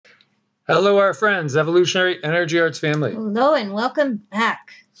Hello, our friends, Evolutionary Energy Arts family. Hello and welcome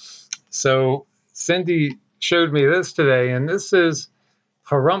back. So Cindy showed me this today, and this is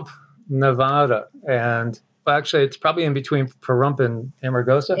Pahrump, Nevada. And actually, it's probably in between Pahrump and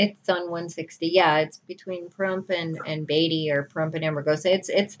Amargosa. It's on 160. Yeah, it's between Pahrump and Beatty, or Pahrump and Amargosa.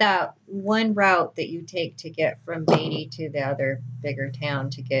 It's that one route that you take to get from Beatty to the other bigger town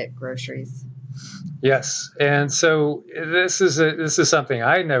to get groceries. Yes, and so this is something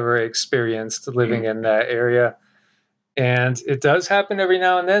I never experienced living in that area, and it does happen every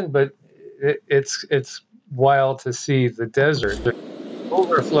now and then. But it's wild to see the desert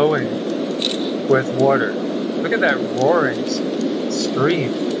overflowing with water. Look at that roaring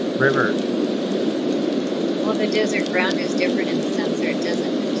stream, river. Well, the desert ground is different in the sense that it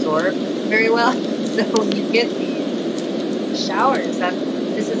doesn't absorb very well. So when you get these showers,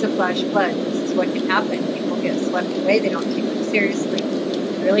 this is a flash flood. This is what can happen. People get swept away. They don't take it seriously.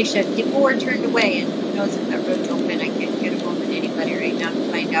 They really should. People were turned away, and who knows if that road's open. I can't get a hold of anybody right now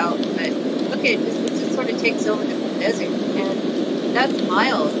to find out. But look, this just sort of takes over the whole desert, and that's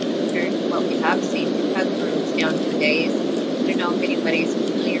mild compared to what we have seen. We've had the roads down for days. I don't know if anybody's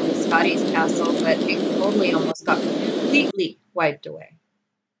familiar with Scotty's Castle, but it totally almost got completely wiped away.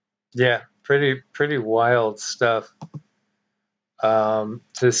 Yeah, pretty wild stuff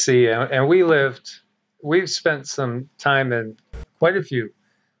to see. And we've spent some time in quite a few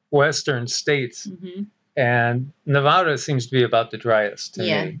Western states, and Nevada seems to be about the driest to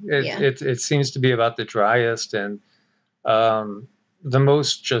me. It seems to be about the driest and the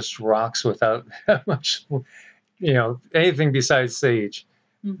most just rocks without that much, anything besides sage.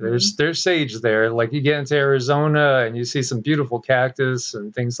 There's sage there. Like you get into Arizona and you see some beautiful cactus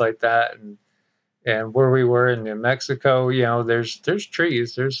and things like that, and where we were in New Mexico, there's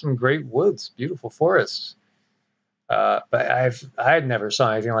trees, there's some great woods, beautiful forests. But I never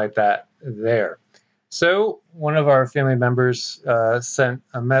saw anything like that there. So one of our family members sent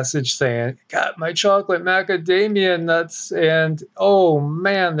a message saying, "Got my chocolate macadamia nuts, and oh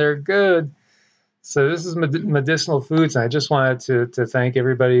man, they're good." So this is medicinal foods, and I just wanted to thank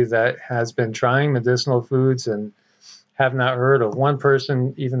everybody that has been trying medicinal foods and have not heard of one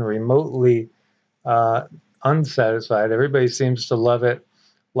person even remotely unsatisfied. Everybody seems to love it.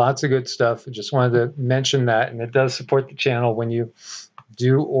 Lots of good stuff. I just wanted to mention that, and it does support the channel when you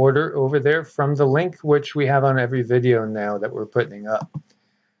do order over there from the link, which we have on every video now that we're putting up.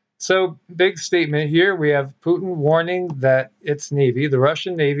 So big statement here. We have Putin warning that its Navy, the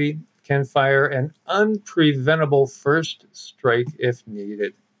Russian Navy, can fire an unpreventable first strike if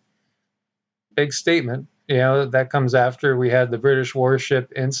needed. Big statement. That comes after we had the British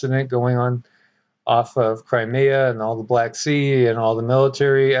warship incident going on off of Crimea and all the Black Sea and all the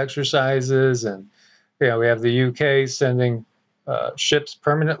military exercises. And we have the UK sending ships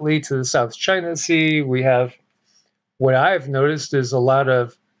permanently to the South China Sea. We have, what I've noticed is a lot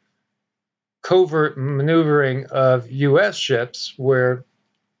of covert maneuvering of US ships where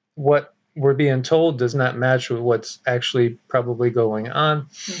what we're being told does not match with what's actually probably going on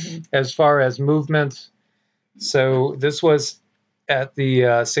as far as movements. So this was at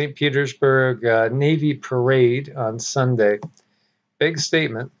the St. Petersburg Navy Parade on Sunday. Big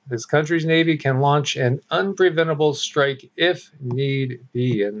statement. This country's Navy can launch an unpreventable strike if need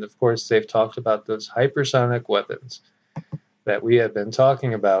be. And of course, they've talked about those hypersonic weapons that we have been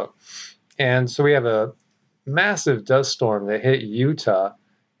talking about. And so we have a massive dust storm that hit Utah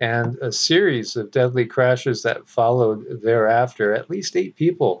and a series of deadly crashes that followed thereafter. At least 8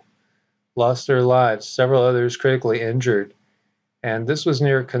 people lost their lives, several others critically injured. And this was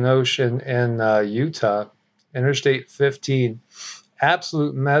near Kenosha in Utah, Interstate 15.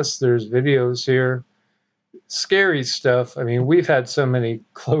 Absolute mess. There's videos here. Scary stuff. I mean, we've had so many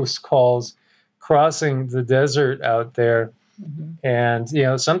close calls crossing the desert out there. And,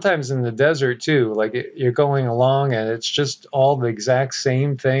 sometimes in the desert too, like you're going along and it's just all the exact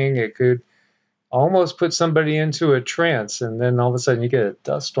same thing. It could almost put somebody into a trance. And then all of a sudden you get a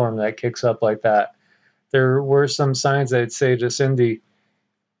dust storm that kicks up like that. There were some signs I'd say to Cindy,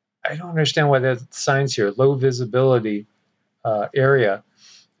 I don't understand why that sign's here, low visibility area,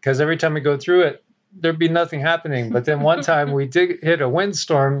 because every time we go through it, there'd be nothing happening. But then one time we did hit a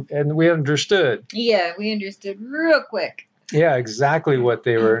windstorm and we understood. Yeah, we understood real quick. Yeah, exactly what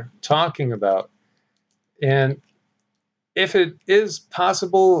they were talking about. And if it is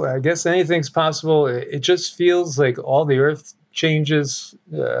possible, I guess anything's possible. It just feels like all the earth changes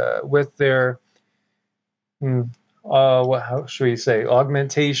with their, how should we say,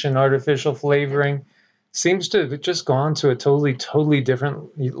 augmentation, artificial flavoring, seems to have just gone to a totally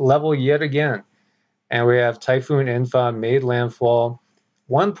different level yet again. And we have Typhoon Infa made landfall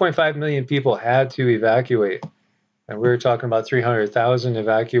 1.5 million people had to evacuate. And we were talking about 300,000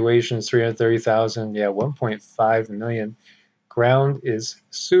 evacuations, 330,000. Yeah, 1.5 million. Ground is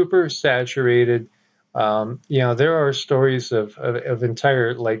super saturated. There are stories of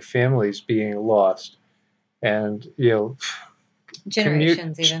entire like families being lost, and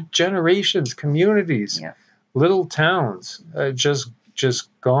Generations even. generations, communities, Yeah. little towns, just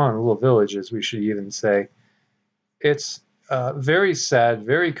gone. Little villages, we should even say. It's very sad,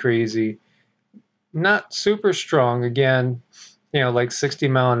 very crazy. Not super strong. Again, like 60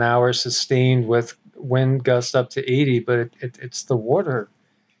 mile an hour sustained with wind gusts up to 80, but it's the water.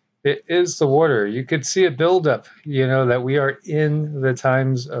 It is the water. You could see a buildup, that we are in the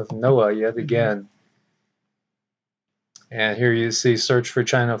times of Noah yet again. And here you see search for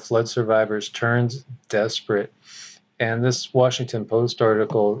China flood survivors turns desperate. And this Washington Post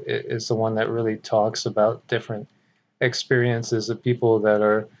article is the one that really talks about different experiences of people that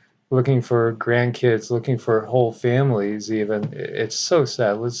are looking for grandkids, looking for whole families even. It's so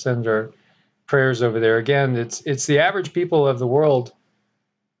sad. Let's send our prayers over there. Again, it's the average people of the world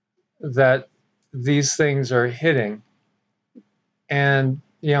that these things are hitting. And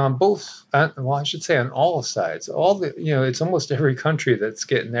on both, well, I should say on all sides, it's almost every country that's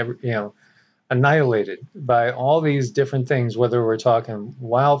getting annihilated by all these different things, whether we're talking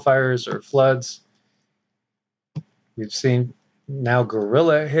wildfires or floods. We've seen now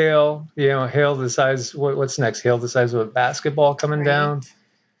gorilla hail, hail the size, what's next? Hail the size of a basketball coming down.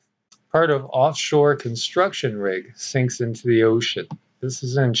 Part of offshore construction rig sinks into the ocean. This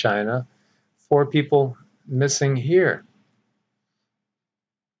is in China. 4 people missing here.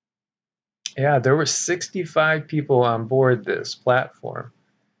 Yeah, there were 65 people on board this platform,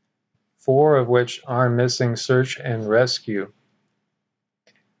 4 of which are missing search and rescue.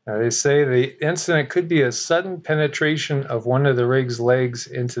 Now, they say the incident could be a sudden penetration of one of the rig's legs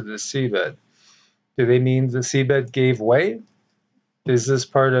into the seabed. Do they mean the seabed gave way? Is this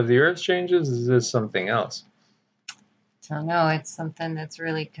part of the Earth changes? Is this something else? I don't know. It's something that's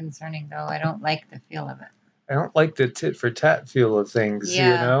really concerning, though. I don't like the feel of it. I don't like the tit for tat feel of things,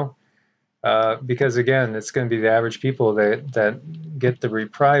 because again, it's going to be the average people that get the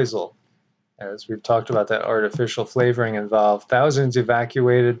reprisal. As we've talked about, that artificial flavoring involved. Thousands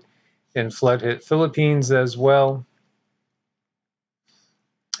evacuated in flood-hit Philippines as well.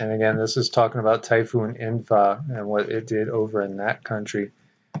 And again, this is talking about Typhoon Infa and what it did over in that country.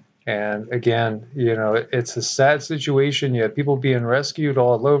 And again, it's a sad situation. You have people being rescued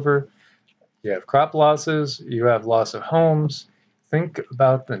all over. You have crop losses. You have loss of homes. Think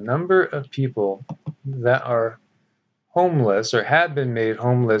about the number of people that are homeless or have been made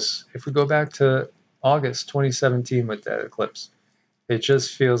homeless. If we go back to August 2017 with that eclipse, it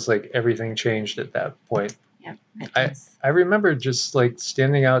just feels like everything changed at that point. Yep, it does. I remember just like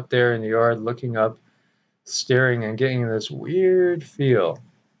standing out there in the yard, looking up, staring, and getting this weird feel.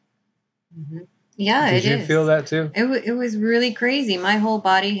 Mm-hmm. Yeah, Did you feel that too? It was really crazy. My whole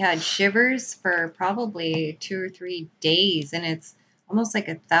body had shivers for probably 2 or 3 days, and it's almost like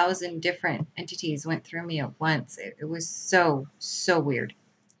 1,000 different entities went through me at once. It was so weird.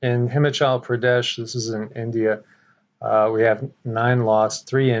 In Himachal Pradesh, this is in India, we have 9 lost,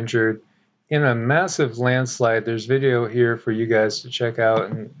 3 injured in a massive landslide. There's video here for you guys to check out,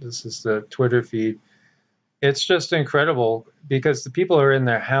 and this is the Twitter feed. It's just incredible because the people are in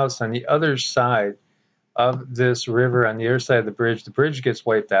their house on the other side of this river, on the other side of the bridge. The bridge gets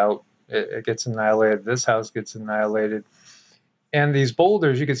wiped out. It gets annihilated. This house gets annihilated. And these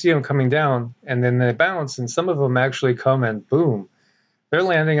boulders, you can see them coming down, and then they bounce, and some of them actually come and boom, they're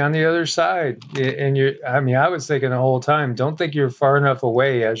landing on the other side. And I was thinking the whole time, don't think you're far enough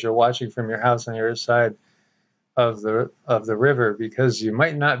away as you're watching from your house on the other side of the river, because you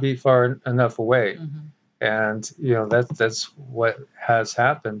might not be far enough away. Mm-hmm. And that's what has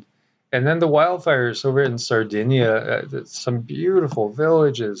happened. And then the wildfires over in Sardinia, some beautiful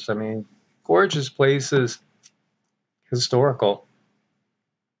villages. I mean, gorgeous places, historical,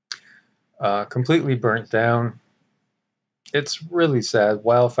 completely burnt down. It's really sad.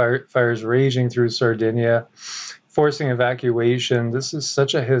 Wildfires raging through Sardinia, forcing evacuation. This is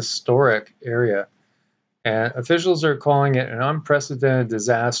such a historic area. And officials are calling it an unprecedented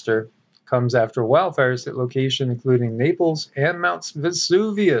disaster. Comes after wildfires at locations including Naples and Mount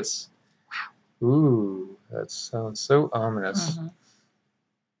Vesuvius. Wow. Ooh, that sounds so ominous. Mm-hmm.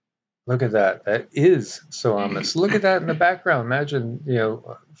 Look at that. That is so ominous. Look at that in the background. Imagine,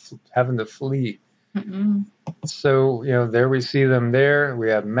 having to flee. Mm-mm. So, there we see them there.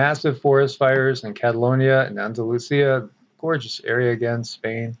 We have massive forest fires in Catalonia and Andalusia. Gorgeous area again,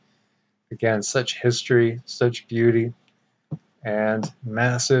 Spain. Again, such history, such beauty. and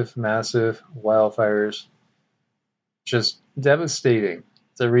massive, massive wildfires, just devastating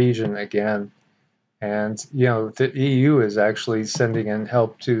the region again. And, you know, the EU is actually sending in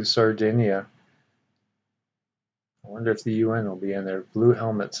help to Sardinia. I wonder if the UN will be in there, blue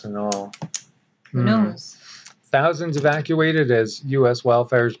helmets and all. Who knows? Thousands evacuated as U.S.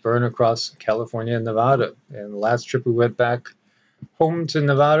 wildfires burn across California and Nevada. And the last trip we went back home to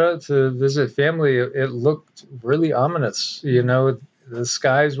Nevada to visit family, it looked really ominous. You know, the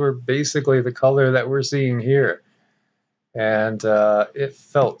skies were basically the color that we're seeing here. And it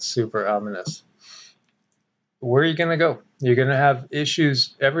felt super ominous. Where are you going to go? You're going to have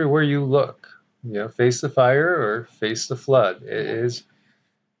issues everywhere you look. You know, face the fire or face the flood. It is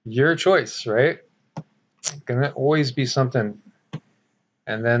your choice, right? Going to always be something.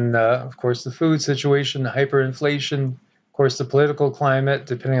 And then, of course, the food situation, the hyperinflation, of course, the political climate,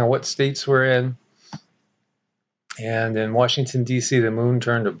 depending on what states we're in. And in Washington, D.C., the moon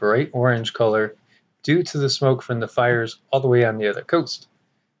turned a bright orange color due to the smoke from the fires all the way on the other coast.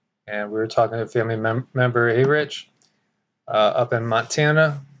 And we were talking to a family member, hey, Rich, up in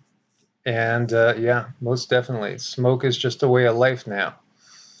Montana. And yeah, most definitely. Smoke is just a way of life now.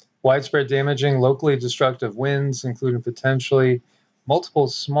 Widespread damaging, locally destructive winds, including potentially multiple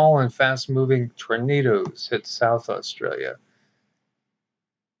small and fast-moving tornadoes, hit South Australia.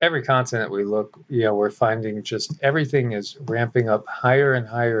 Every continent we look, you know, we're finding just everything is ramping up higher and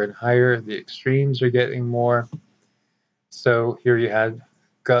higher and higher. The extremes are getting more. So here you had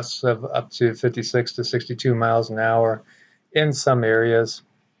gusts of up to 56 to 62 miles an hour in some areas.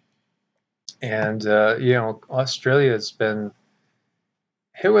 And, you know, Australia has been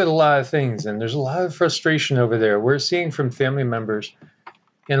hit with a lot of things, and there's a lot of frustration over there. We're seeing from family members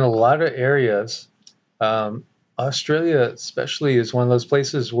in a lot of areas. Australia, especially, is one of those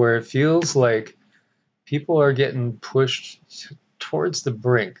places where it feels like people are getting pushed towards the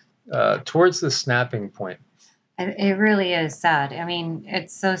brink, towards the snapping point. It really is sad. I mean,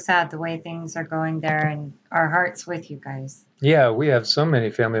 it's so sad the way things are going there, and our heart's with you guys. Yeah, we have so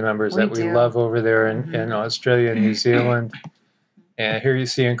many family members that we love over there in Australia and New Zealand. And here you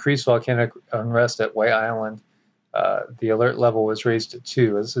see increased volcanic unrest at White Island. The alert level was raised to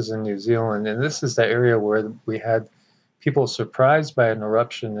 2. This is in New Zealand. And this is the area where we had people surprised by an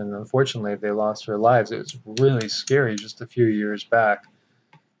eruption, and unfortunately they lost their lives. It was really scary just a few years back.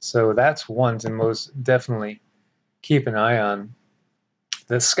 So that's one to most definitely keep an eye on.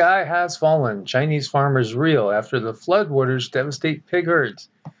 The sky has fallen. Chinese farmers reel after the floodwaters devastate pig herds.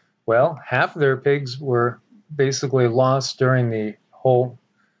 Well, half of their pigs were basically lost during the whole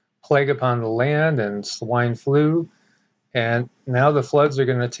plague upon the land and swine flu. And now the floods are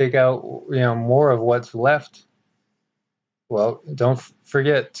going to take out, you know, more of what's left. Well, don't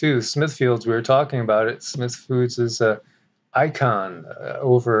forget, too, Smithfields, we were talking about it. Smith Foods is an icon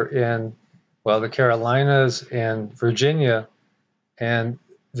over in, well, the Carolinas and Virginia. And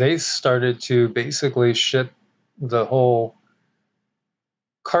they started to basically ship the whole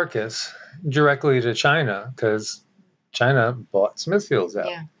carcass directly to China because China bought Smithfields out.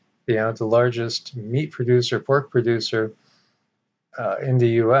 Yeah. You know, the largest meat producer, pork producer in the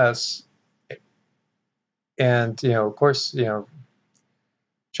U.S. And, you know, of course, you know,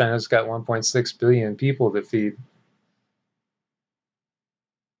 China's got 1.6 billion people to feed.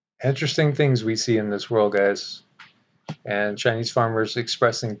 Interesting things we see in this world, guys. And Chinese farmers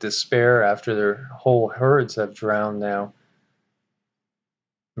expressing despair after their whole herds have drowned now.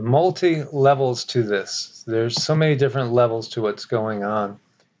 Multi-levels to this. There's so many different levels to what's going on.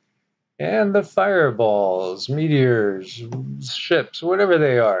 And the fireballs, meteors, ships, whatever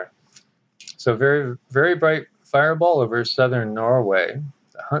they are. So very, very bright fireball over southern Norway.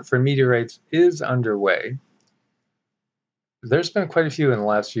 The hunt for meteorites is underway. There's been quite a few in the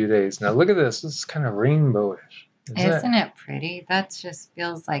last few days. Now look at this. This is kind of rainbowish. Isn't it pretty? That just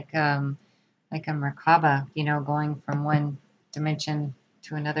feels like a Merkaba, you know, going from one dimension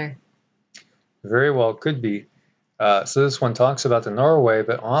to another. Very well could be. So this one talks about the Norway,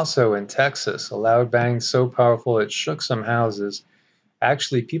 but also in Texas, a loud bang so powerful it shook some houses.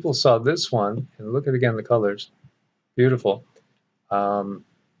 Actually, people saw this one, and look at again the colors. Beautiful. All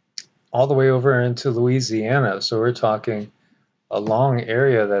the way over into Louisiana. So we're talking a long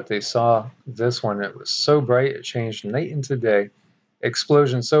area that they saw this one. It was so bright, it changed night into day.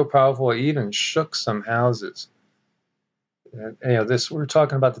 Explosion so powerful, it even shook some houses. And, you know, this, we're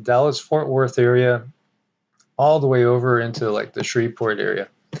talking about the Dallas-Fort Worth area, all the way over into like the Shreveport area.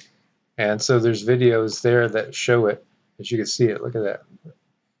 And so there's videos there that show it, as you can see it. Look at that.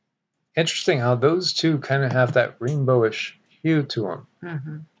 Interesting how those two kind of have that rainbowish hue to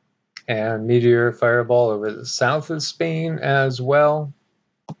them. and meteor fireball over the south of Spain as well.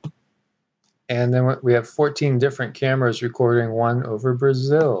 And then we have 14 different cameras recording one over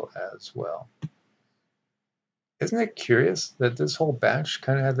Brazil as well. Isn't it curious that this whole batch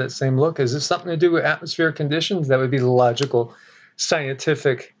kind of had that same look? Is this something to do with atmospheric conditions? That would be the logical,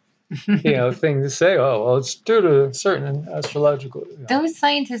 scientific, thing to say. Oh, well, it's due to certain astrological. Those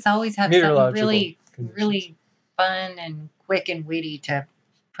scientists always have something really, really fun and quick and witty to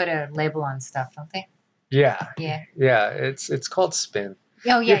put a label on stuff, don't they? Yeah. Yeah. Yeah. It's called spin.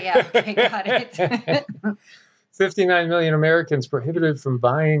 Oh, yeah. Okay, got it. 59 million Americans prohibited from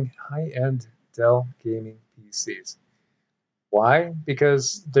buying high-end Dell gaming PCs. Why?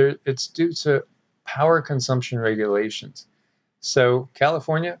 Because it's due to power consumption regulations. So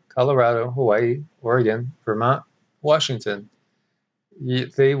California, Colorado, Hawaii, Oregon, Vermont, Washington,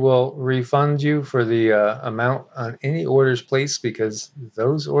 they will refund you for the amount on any orders placed, because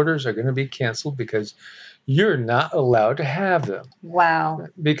those orders are going to be canceled because you're not allowed to have them. Wow.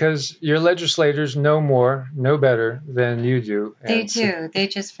 Because your legislators know better than you do. They do. They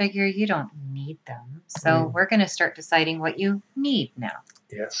just figure you don't need them. So we're going to start deciding what you need now.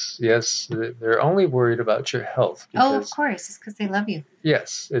 Yes. They're only worried about your health. Because, of course. It's because they love you.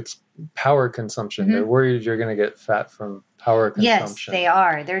 Yes. It's power consumption. Mm-hmm. They're worried you're going to get fat from power consumption. Yes, they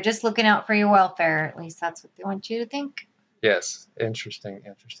are. They're just looking out for your welfare. At least that's what they want you to think. Yes. Interesting.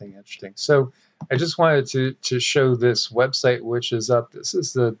 So I just wanted to show this website, which is up. This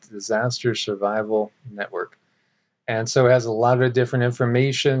is the Disaster Survival Network. And so it has a lot of different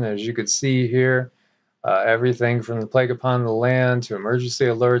information, as you could see here. Everything from the plague upon the land to emergency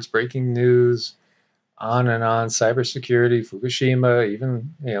alerts, breaking news, on and on, cybersecurity, Fukushima,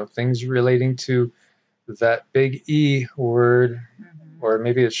 even things relating to that big E word, or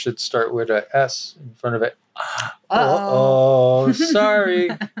maybe it should start with a S in front of it.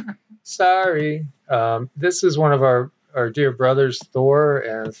 Sorry. This is one of our dear brothers, Thor,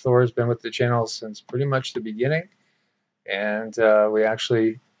 and Thor's been with the channel since pretty much the beginning, and we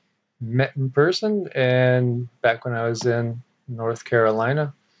actually met in person and back when I was in North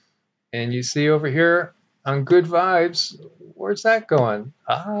Carolina. And you see over here on Good Vibes, where's that going?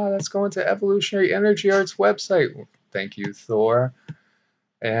 That's going to Evolutionary Energy Arts website. Thank you, Thor.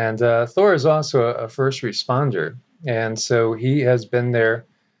 And Thor is also a first responder, and so he has been there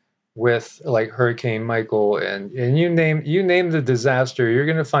with like Hurricane Michael, and you name the disaster, you're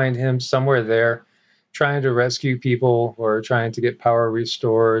going to find him somewhere there, trying to rescue people or trying to get power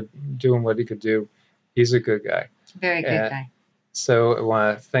restored, doing what he could do. He's a good guy. Very good guy. So I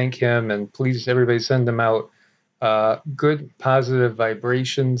want to thank him, and please, everybody, send him out good, positive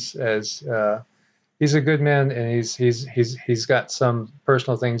vibrations. As he's a good man, and he's got some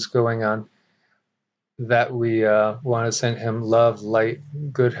personal things going on that we want to send him love, light,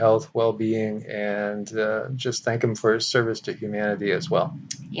 good health, well-being, and just thank him for his service to humanity as well.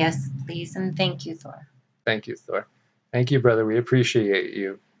 Yes, please, and thank you, Thor. Thank you, Thor. Thank you, brother. We appreciate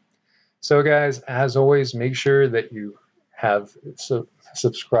you. So, guys, as always, make sure that you have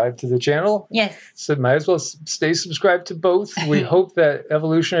subscribed to the channel. Yes. So might as well stay subscribed to both. We hope that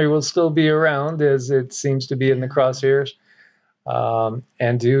Evolutionary will still be around, as it seems to be in the crosshairs.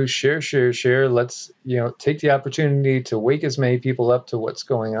 And do share. Let's take the opportunity to wake as many people up to what's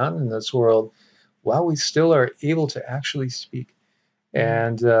going on in this world while we still are able to actually speak.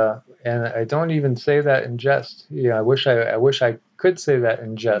 And I don't even say that in jest. I wish I could say that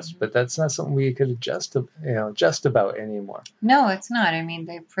in jest, but that's not something we could just about anymore. No, it's not. I mean,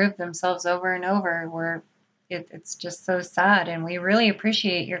 they've proved themselves over and over. It's just so sad, and we really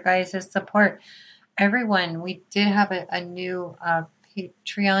appreciate your guys' support. Everyone, we did have a new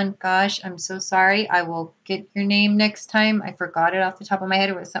Patreon. Gosh, I'm so sorry. I will get your name next time. I forgot it off the top of my head.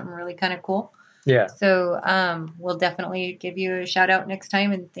 It was something really kind of cool. Yeah. So we'll definitely give you a shout out next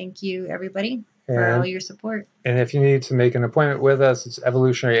time, and thank you everybody for all your support. And if you need to make an appointment with us, it's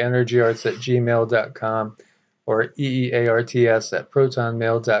evolutionaryenergyarts@gmail.com or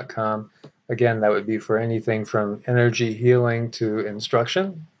EEARTS@protonmail.com. Again, that would be for anything from energy healing to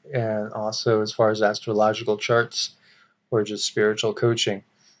instruction, and also as far as astrological charts or just spiritual coaching.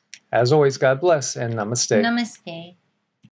 As always, God bless and namaste. Namaste.